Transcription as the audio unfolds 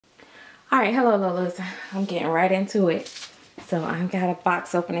Alright, hello Lolas. I'm getting right into it. So I've got a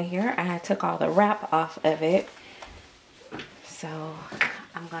box opener here. I took all the wrap off of it. So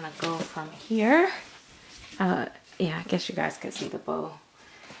I'm gonna go from here. Yeah, I guess you guys can see the bow.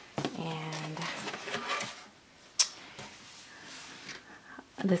 And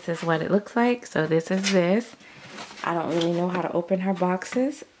this is what it looks like. So this is this. I don't really know how to open her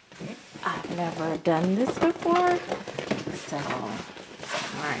boxes. I've never done this before. So,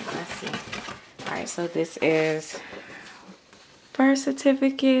 alright, let's see. Alright, so this is birth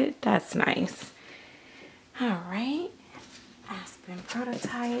certificate. That's nice. Alright. Aspen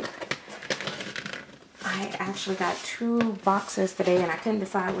prototype. I actually got 2 boxes today and I couldn't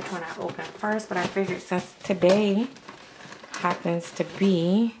decide which one I opened first, but I figured since today happens to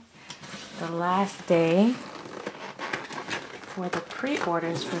be the last day for the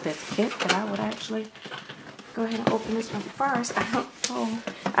pre-orders for this kit, that I would actually go ahead and open this one first.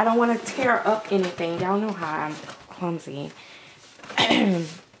 I don't want to tear up anything. Y'all know how I'm clumsy.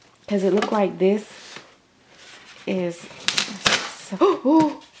 Because it looked like this is so...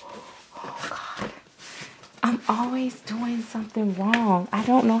 Oh God. I'm always doing something wrong. I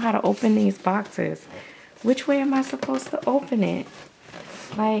don't know how to open these boxes. Which way am I supposed to open it?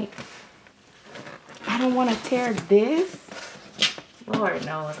 Like, I don't want to tear this. Lord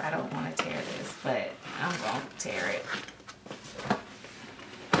knows I don't want to tear this, but I'm going to tear it.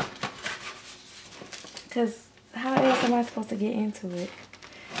 Because how else am I supposed to get into it?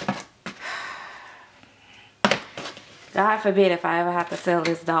 God forbid if I ever have to sell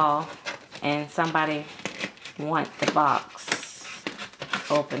this doll and somebody want the box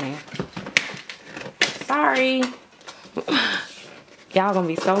opening. Sorry. Y'all gonna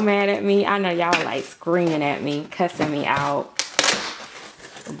be so mad at me. I know y'all like screaming at me, cussing me out.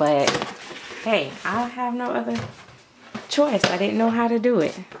 But hey, I have no other choice. I didn't know how to do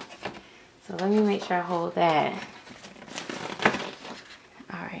it. So let me make sure I hold that.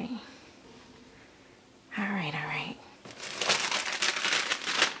 Alright. Alright, alright.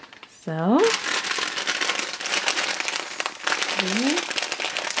 So,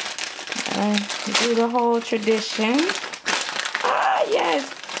 do the whole tradition. Ah, yes.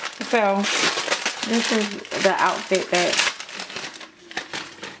 So, this is the outfit that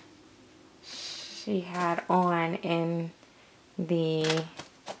she had on in the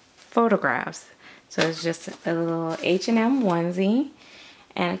photographs. So it's just a little H&M onesie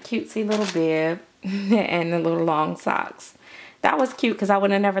and a cutesy little bib and the little long socks. That was cute because I would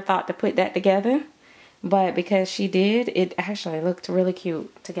have never thought to put that together. But because she did, it actually looked really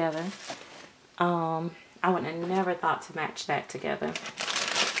cute together. I would have never thought to match that together.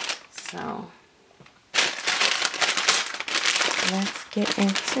 So let's get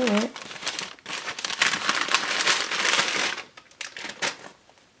into it.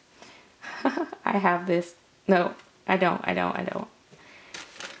 I have this. No, I don't.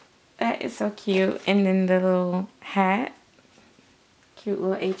 That is so cute. And then the little hat. Cute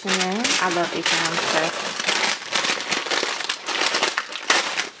little H&M. I love H&M stuff.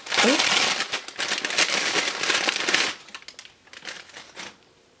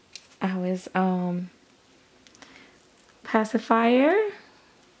 I was, pacifier.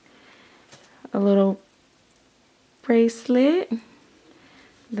 A little bracelet.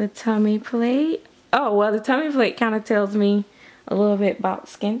 The tummy plate. Oh, well, the tummy plate kind of tells me a little bit about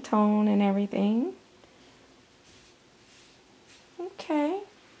skin tone and everything. Okay.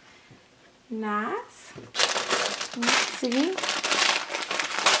 Nice. Let's see.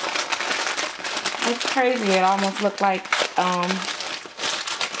 It's crazy. It almost looked like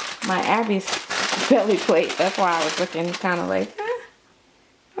my Abby's belly plate. That's why I was looking kind of like,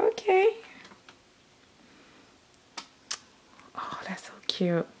 okay. Oh, that's so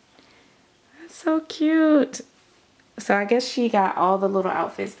cute. That's so cute. So I guess she got all the little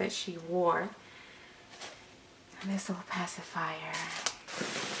outfits that she wore. And this little pacifier.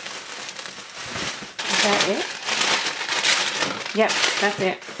 Is that it? Yep, that's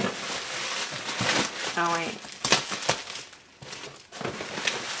it. Oh wait.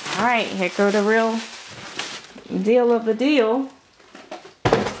 Alright, here goes the real deal of the deal.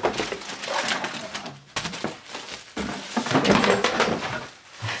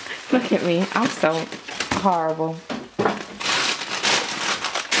 Look at me. I'm so horrible.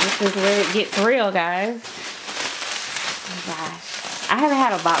 This is where it gets real, guys. Oh gosh. I haven't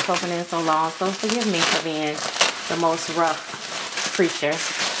had a box opening in so long, so forgive me for being the most rough creature.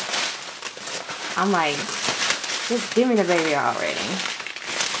 I'm like, just give me the baby already.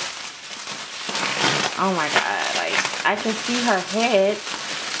 Oh my God. Like, I can see her head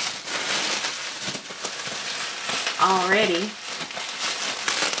already.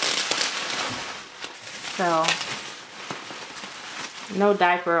 So no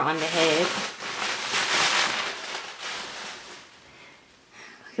diaper on the head.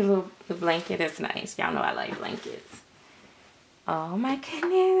 The blanket is nice. Y'all know I like blankets. Oh my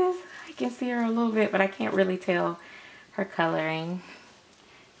goodness. I can see her a little bit, but I can't really tell her coloring.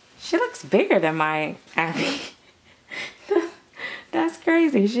 She looks bigger than my Abby. That's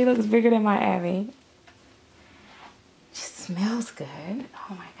crazy. She looks bigger than my Abby. She smells good.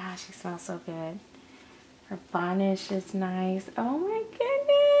 Oh my gosh, she smells so good. Her varnish is nice. Oh my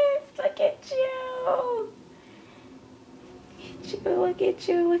goodness. Look at you. Look at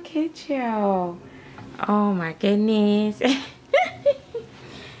you, look at you. Oh my goodness.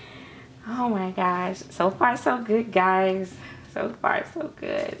 Oh my gosh. So far so good, guys. So far so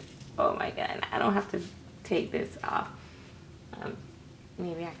good. Oh my god. I don't have to take this off.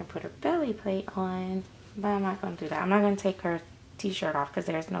 Maybe I can put her belly plate on, but I'm not going to do that. I'm not going to take her t-shirt off because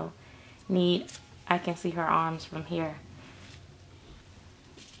there's no need. I can see her arms from here.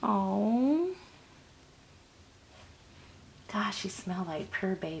 Oh. Gosh, she smells like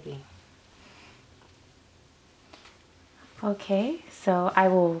pure baby. Okay, so I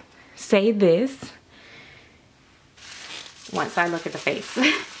will say this once I look at the face.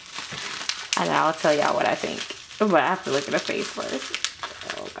 And I'll tell y'all what I think. But I have to look at the face first.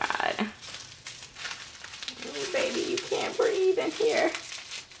 Oh God. Oh, baby, you can't breathe in here.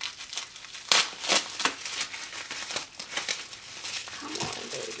 Come on,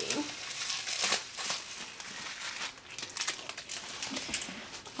 baby.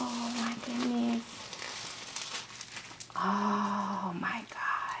 Oh my goodness. Oh my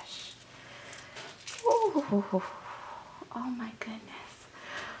gosh. Oh, oh my goodness.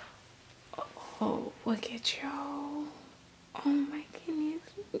 Oh, look at you. Oh my goodness.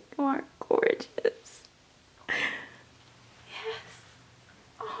 You are gorgeous. Yes.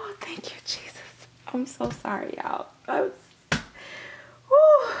 Oh, thank you, Jesus. I'm so sorry, y'all. I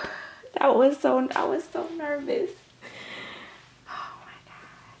was so nervous. Oh my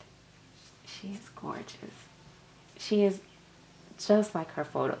God. She is gorgeous. She is just like her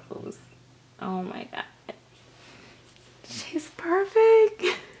photos. Oh my God. She's perfect.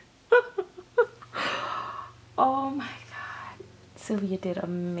 Oh my God. Sylvia did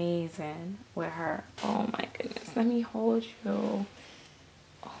amazing with her. Oh my goodness. Let me hold you.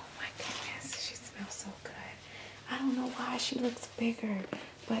 Oh my goodness. She smells so good. I don't know why she looks bigger,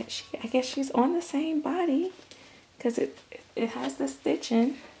 but I guess she's on the same body because it has the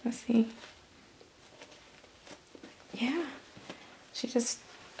stitching. Let's see. Yeah. She just,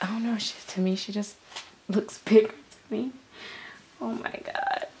 I don't know. To me, she just looks bigger to me. Oh my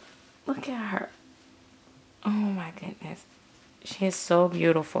God. Look at her. Oh my goodness. She is so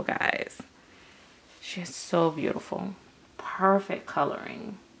beautiful, guys. She is so beautiful. Perfect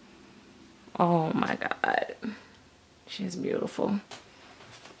coloring. Oh my God. She's beautiful.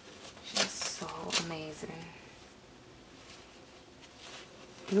 She's so amazing.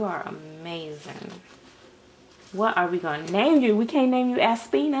 You are amazing. What are we gonna name you? We can't name you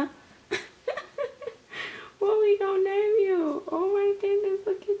Aspina. What are we gonna name you? Oh my goodness,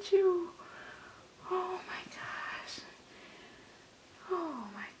 look at you. Oh my gosh. Oh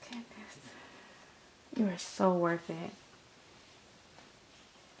my goodness. You are so worth it.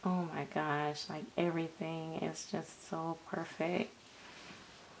 Oh my gosh, like everything is just so perfect.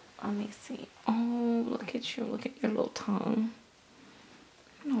 Let me see. Oh, look at you. Look at your little tongue.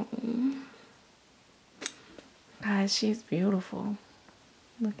 Oh. Guys, she's beautiful.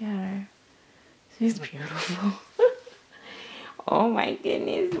 Look at her. She's beautiful. Oh my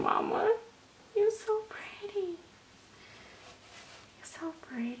goodness, mama. You're so pretty. You're so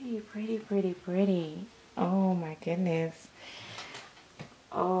pretty, pretty, pretty, pretty. Oh my goodness.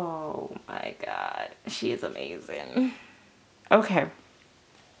 Oh my God. She is amazing. Okay.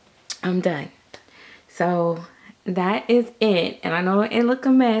 I'm done. So that is it. And I know it look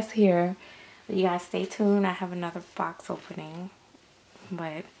a mess here. But you guys stay tuned. I have another box opening.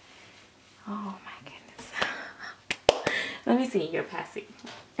 But, oh my goodness. Let me see your passing.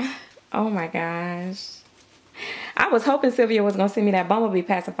 Oh my gosh. I was hoping Sylvia was going to send me that bumblebee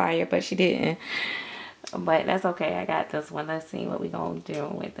pacifier, but she didn't. But that's okay. I got this one. Let's see what we going to do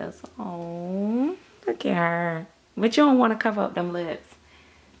with this. Oh, look at her. But you don't want to cover up them lips.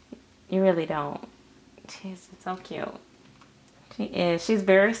 You really don't. She's so cute. She is. She's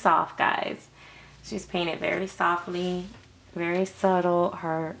very soft, guys. She's painted very softly, very subtle.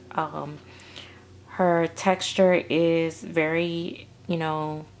 Her texture is very, you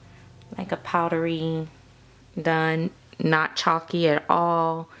know, like a powdery done, not chalky at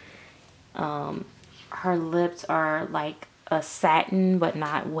all. Her lips are like a satin but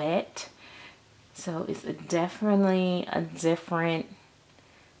not wet. So it's definitely a different,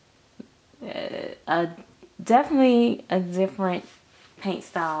 definitely a different paint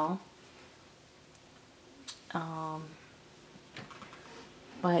style.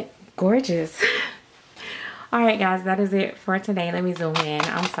 But gorgeous. All right, guys, that is it for today. Let me zoom in.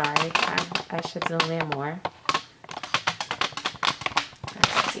 I'm sorry. I should zoom in more.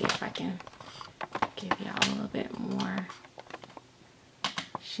 Let's see if I can give y'all a little bit more.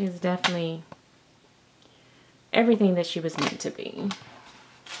 She's definitely everything that she was meant to be.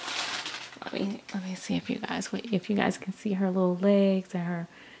 Let me see if you guys can see her little legs and her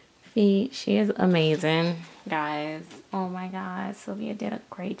feet. She is amazing, guys. Oh my God, Sylvia did a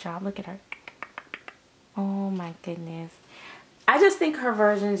great job. Look at her. Oh my goodness. I just think her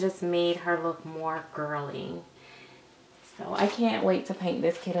version just made her look more girly. So I can't wait to paint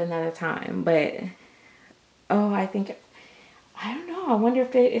this kid another time. But oh, I don't know. I wonder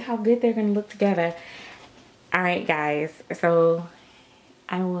if how good they're gonna look together. All right, guys. So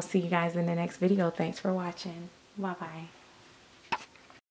I will see you guys in the next video. Thanks for watching. Bye bye.